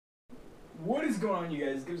is going on, you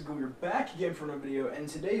guys? We're back again for another video, and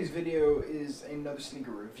today's video is another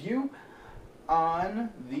sneaker review on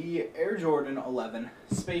the Air Jordan 11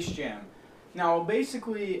 Space Jam. Now,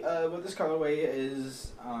 basically, what this colorway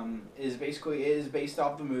is based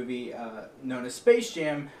off the movie known as Space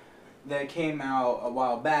Jam that came out a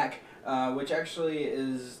while back, which actually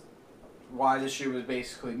is why the shoe was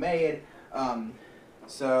basically made.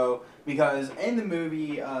 Because in the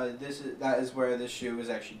movie, that is where this shoe was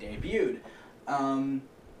actually debuted.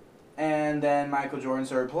 And then Michael Jordan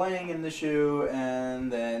started playing in the shoe,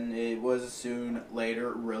 and then it was soon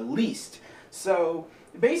later released. So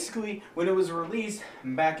basically, when it was released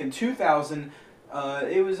back in 2000,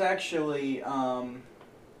 it was actually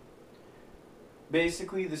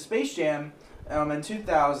basically the Space Jam in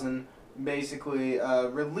 2000. Basically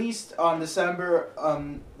released on December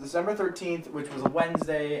 13th, which was a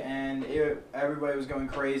Wednesday, and everybody was going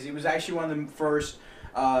crazy. It was actually one of the first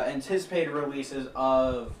anticipated releases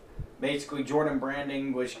of basically Jordan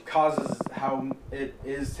branding, which causes how it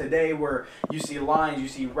is today, where you see lines, you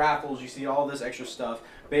see raffles, you see all this extra stuff.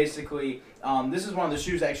 Basically, this is one of the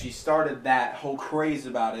shoes that actually started that whole craze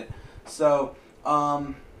about it. So,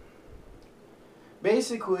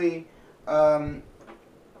 basically,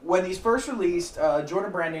 when these first released,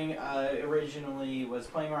 Jordan Branding originally was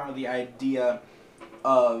playing around with the idea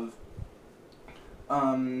of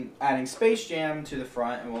adding Space Jam to the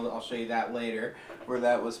front, and I'll show you that later, where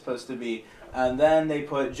that was supposed to be. And then they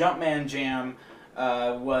put Jumpman Jam,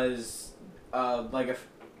 was like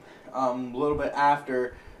a little bit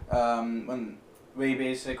after, when we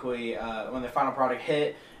basically, when the final product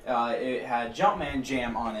hit, it had Jumpman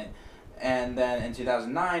Jam on it. And then in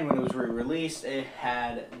 2009, when it was re-released, it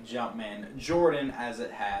had Jumpman Jordan as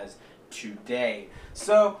it has today.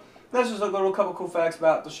 So that's just a little couple cool facts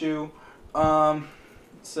about the shoe.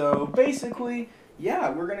 So basically,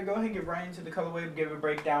 yeah, we're gonna go ahead and get right into the colorway, give a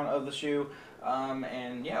breakdown of the shoe,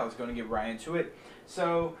 and yeah, let's go and get right into it.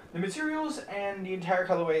 So the materials and the entire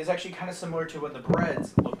colorway is actually kind of similar to what the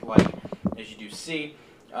breads look like, as you do see.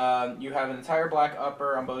 You have an entire black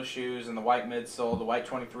upper on both shoes, and the white midsole, the white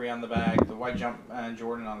 23 on the back, the white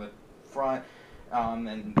Jordan on the front,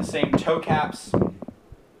 and the same toe caps.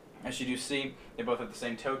 As you do see, they both have the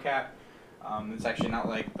same toe cap. It's actually not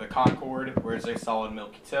like the Concord, where it's a solid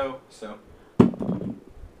milky toe. So,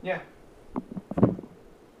 yeah.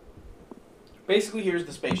 Basically, here's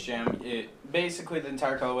the Space Jam. Basically, the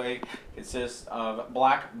entire colorway consists of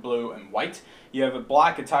black, blue, and white. You have a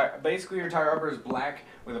black entire. Basically, your entire upper is black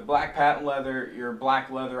with a black patent leather, your black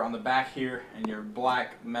leather on the back here, and your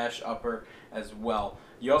black mesh upper as well.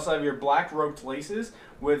 You also have your black roped laces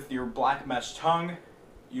with your black mesh tongue.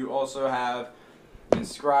 You also have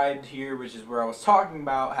inscribed here, which is where I was talking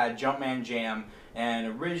about, had Jumpman Jam,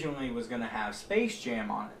 and originally was going to have Space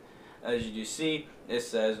Jam on it. As you do see, it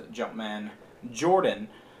says Jumpman Jordan,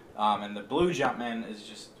 and the blue Jumpman is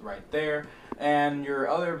just right there, and your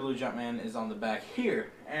other blue Jumpman is on the back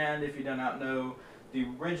here. And if you do not know, the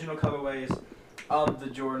original colorways of the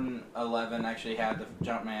Jordan 11 actually had the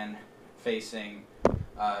Jumpman facing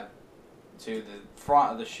to the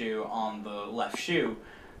front of the shoe on the left shoe.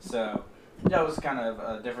 So that was kind of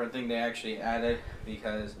a different thing they actually added,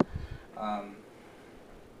 because I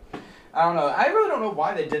don't know. I really don't know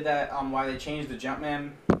why they did that, why they changed the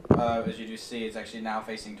Jumpman. As you do see, it's actually now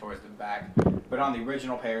facing towards the back. But on the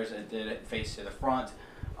original pairs, it did face to the front.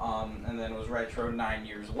 And then it was retro 9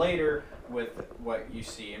 years later with what you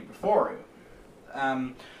see in before it.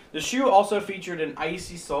 The shoe also featured an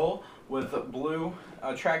icy sole with blue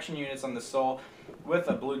traction units on the sole, with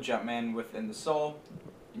a blue Jumpman within the sole,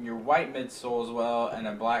 and your white midsole as well, and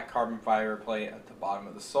a black carbon fiber plate at the bottom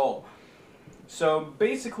of the sole. So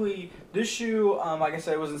basically, this shoe, like I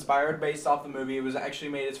said, was inspired based off the movie. It was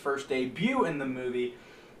actually made its first debut in the movie.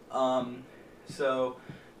 So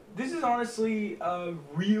this is honestly a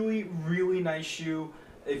really, really nice shoe.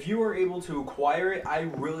 If you are able to acquire it, I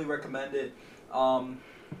really recommend it.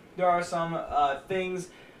 There are some things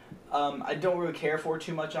I don't really care for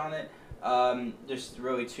too much on it. Just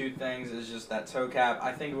really two things. Is just that toe cap.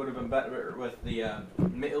 I think it would have been better with the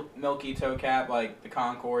milky toe cap like the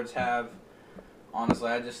Concords have.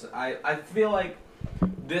 Honestly, I feel like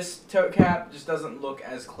this toe cap just doesn't look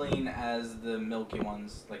as clean as the milky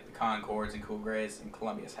ones, like the Concords and Cool Grays and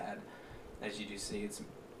Columbia's had. As you do see, it's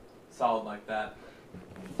solid like that.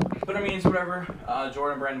 But I mean, it's whatever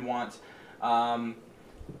Jordan brand wants. And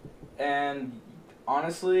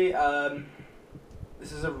honestly,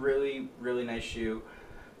 this is a really, really nice shoe.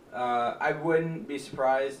 I wouldn't be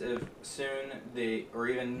surprised if soon or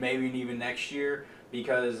even next year,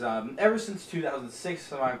 because ever since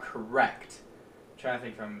 2006, if I'm correct, trying to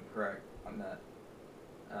think if I'm correct on that.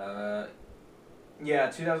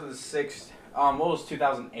 Yeah, 2006. What was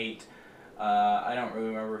 2008? I don't really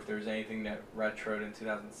remember if there was anything that retroed in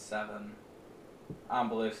 2007. I don't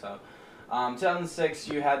believe so. 2006,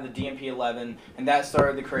 you had the DMP-11, and that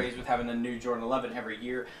started the craze with having a new Jordan 11 every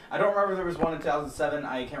year. I don't remember if there was one in 2007.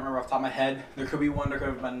 I can't remember off the top of my head. There could be one. There could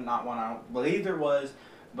have been not one. I don't believe there was,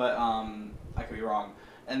 but I could be wrong.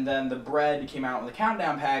 And then the Bread came out with a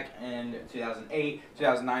countdown pack in 2008.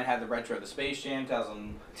 2009 had the Retro, the Space Jam.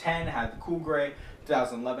 2010 had the Cool Gray.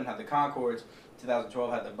 2011 had the Concords.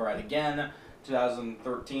 2012 had the Bread again.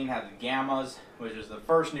 2013 had the Gammas, which was the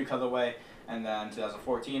first new colorway. And then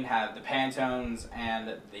 2014 had the Pantones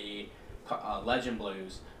and the Legend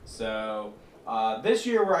Blues. So this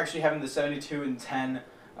year we're actually having the 72 and 10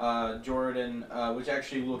 Jordan, which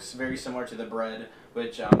actually looks very similar to the Bread,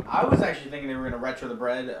 which I was actually thinking they were going to retro the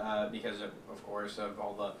Bread because, of course, of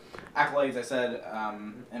all the accolades I said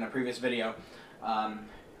in a previous video,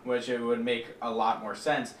 which it would make a lot more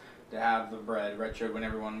sense to have the Bread retro when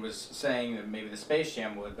everyone was saying that maybe the Space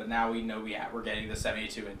Jam would, but now we know we're getting the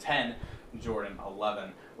 72 and 10 Jordan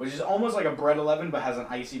 11, which is almost like a Bread 11 but has an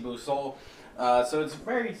icy blue sole. So it's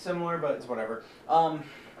very similar, but it's whatever.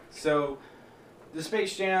 So the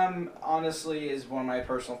Space Jam, honestly, is one of my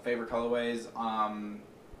personal favorite colorways.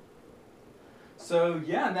 So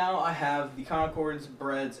yeah, now I have the Concords,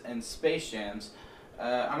 Breads, and Space Jams.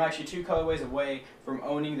 I'm actually 2 colorways away from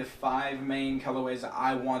owning the 5 main colorways that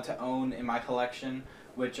I want to own in my collection,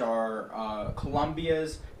 which are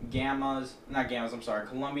Columbia's,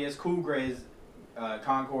 Columbia's, Cool Grays,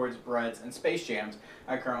 Concords, Breads, and Space Jams.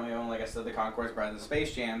 I currently own, like I said, the Concords, Breads, and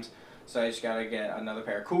Space Jams, so I just gotta get another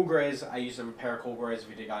pair of Cool Grays. I used a pair of Cool Grays,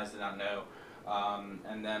 if you guys did not know.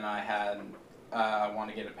 And then I want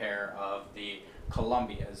to get a pair of the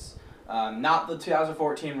Columbias. Not the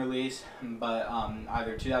 2014 release, but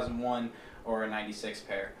either 2001 or a 96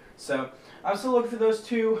 pair. So I'm still looking for those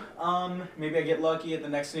 2. Maybe I get lucky at the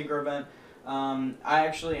next sneaker event. I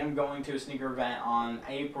actually am going to a sneaker event on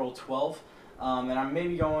April 12th, and I'm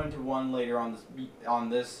maybe going to one later on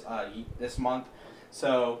this month.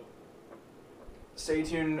 So stay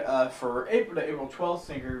tuned for the April 12th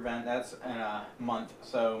sneaker event. That's in a month.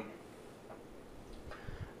 So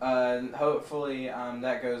hopefully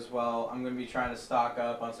that goes well. I'm going to be trying to stock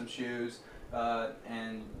up on some shoes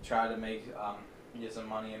and try to get some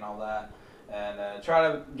money and all that, and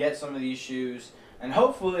try to get some of these shoes, and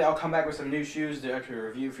hopefully I'll come back with some new shoes to actually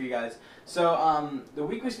review for you guys. So the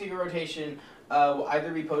weekly sneaker rotation will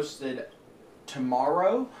either be posted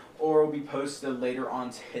tomorrow or will be posted later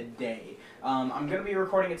on today. I'm going to be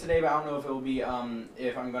recording it today, but I don't know if it will be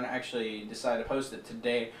if I'm going to actually decide to post it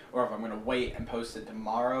today or if I'm going to wait and post it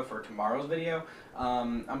tomorrow for tomorrow's video.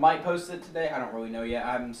 I might post it today. I don't really know yet.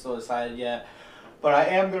 I haven't still decided yet. But I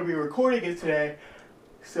am going to be recording it today.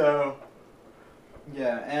 So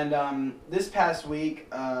yeah, and this past week,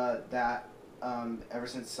 ever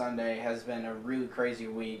since Sunday, has been a really crazy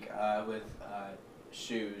week with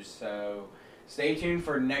shoes. So stay tuned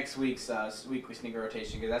for next week's weekly sneaker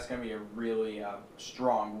rotation, because that's going to be a really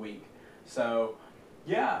strong week. So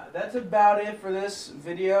yeah, that's about it for this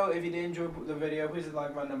video. If you did enjoy the video, please hit the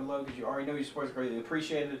like button down below, because you already know your support is greatly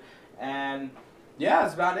appreciated. And yeah,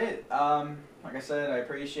 that's about it. Like I said, I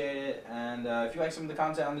appreciate it, and if you like some of the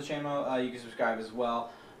content on the channel, you can subscribe as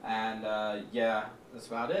well, and yeah, that's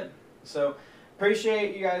about it. So,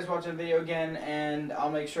 appreciate you guys watching the video again, and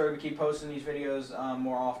I'll make sure to keep posting these videos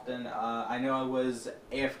more often. I know I was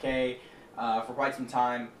AFK for quite some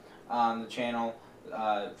time on the channel.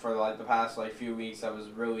 For like the past few weeks, I was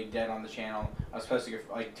really dead on the channel. I was posting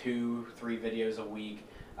like 2-3 videos a week,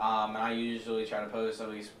 and I usually try to post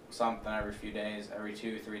at least something every few days, every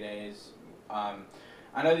 2-3 days. I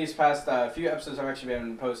know these past few episodes have actually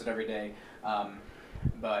been posted every day,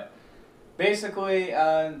 but basically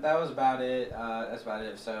that was about it. That's about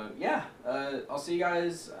it. So yeah, I'll see you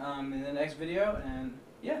guys in the next video, and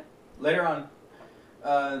yeah, later on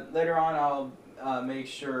I'll make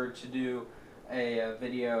sure to do a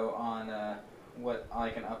video on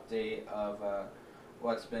like an update of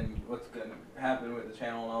what's gonna happen with the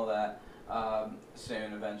channel and all that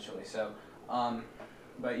soon eventually. So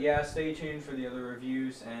but yeah, stay tuned for the other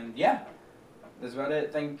reviews, and yeah, that's about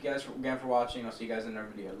it. Thank you guys again for watching. I'll see you guys in another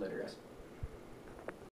video later, guys.